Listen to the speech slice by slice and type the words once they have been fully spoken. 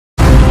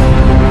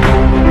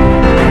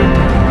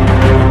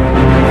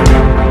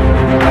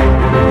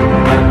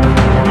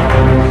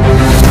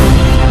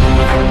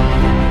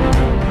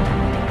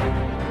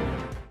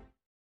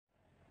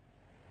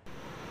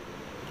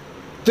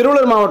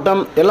திருவள்ளூர் மாவட்டம்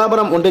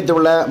எல்லாபுரம் ஒன்றியத்தில்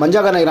உள்ள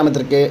மஞ்சாகரணை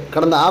கிராமத்திற்கு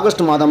கடந்த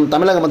ஆகஸ்ட் மாதம்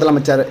தமிழக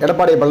முதலமைச்சர்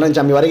எடப்பாடி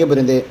பழனிசாமி வருகை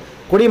புரிந்து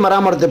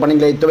குடிமராமத்து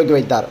பணிகளை துவக்கி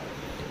வைத்தார்.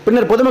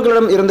 பின்னர்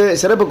பொதுமக்களிடம் இருந்து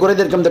சிறப்பு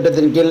குறைதீர்க்கும்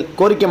திட்டத்தின் கீழ்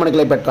கோரிக்கை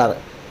மனுக்களை பெற்றார்.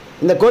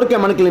 இந்த கோரிக்கை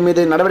மனுக்களின்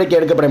மீது நடவடிக்கை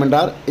எடுக்கப்படும்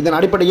என்றார். இதன்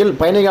அடிப்படையில்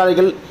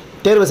பயனாளிகள்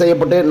தேர்வு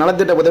செய்யப்பட்டு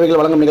நலத்திட்ட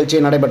உதவிகள் வழங்கும்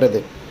நிகழ்ச்சி நடைபெற்றது.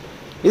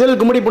 இதில்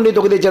கும்மிடிப்பூண்டி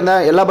தொகுதியைச் சேர்ந்த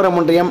எல்லாபுரம்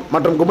ஒன்றியம்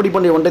மற்றும்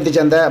கும்மிடிப்பூண்டி ஒன்றியத்தைச்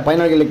சேர்ந்த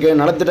பயனாளிகளுக்கு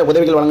நலத்திட்ட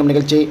உதவிகள் வழங்கும்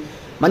நிகழ்ச்சி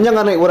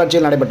மஞ்சங்காரணை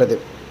ஊராட்சியில் நடைபெற்றது.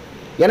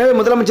 எனவே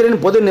முதலமைச்சரின்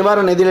பொது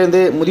நிவாரண நிதியிலிருந்து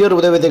முதியோர்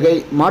உதவித்தொகை,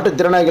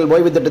 மாற்றுத்திறனாளிகள்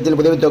ஓய்வு திட்டத்தில்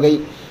உதவித்தொகை,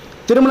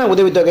 திருமண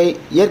உதவித்தொகை,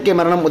 இயற்கை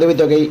மரணம்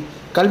உதவித்தொகை,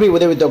 கல்வி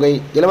உதவித்தொகை,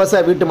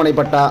 இலவச வீட்டுமனை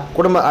பட்டா,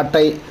 குடும்ப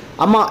அட்டை,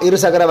 அம்மா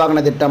இருசக்கர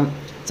வாகன திட்டம்,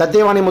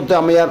 சத்தியவாணி முத்து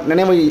அம்மையார்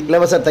நினைவு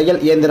இலவச தையல்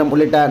இயந்திரம்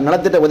உள்ளிட்ட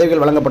நலத்திட்ட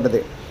உதவிகள்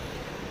வழங்கப்பட்டது.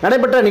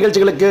 நடைபெற்ற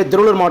நிகழ்ச்சிகளுக்கு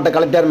திருவள்ளூர் மாவட்ட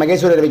கலெக்டர்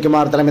மகேஸ்வரி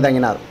ரவிக்குமார் தலைமை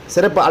தாங்கினார்.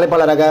 சிறப்பு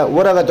அழைப்பாளராக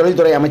ஊரக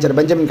தொழில்துறை அமைச்சர்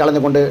பெஞ்சமின்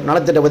கலந்து கொண்டு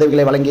நலத்திட்ட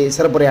உதவிகளை வழங்கி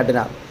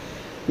சிறப்புரையாற்றினார்.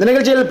 இந்த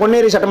நிகழ்ச்சியில்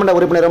பொன்னேரி சட்டமன்ற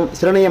உறுப்பினரும்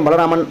சிறுநீயம்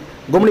பலராமன்,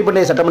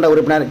 கும்மிடிப்பூண்டி சட்டமன்ற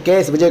உறுப்பினர்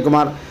KS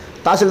விஜயகுமார்,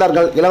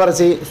 தாசில்தார்கள்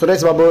இளவரசி,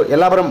 சுரேஷ் பாபு,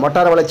 எல்லாபுரம்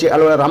வட்டார வளர்ச்சி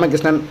அலுவலர்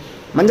ராமகிருஷ்ணன்,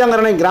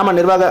 மஞ்சாங்கரணை கிராம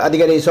நிர்வாக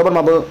அதிகாரி சோபன்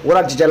பாபு,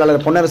 ஊராட்சி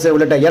செயலாளர் பொன்னரசு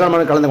உள்ளிட்ட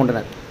ஏராளமானோர் கலந்து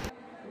கொண்டனர்.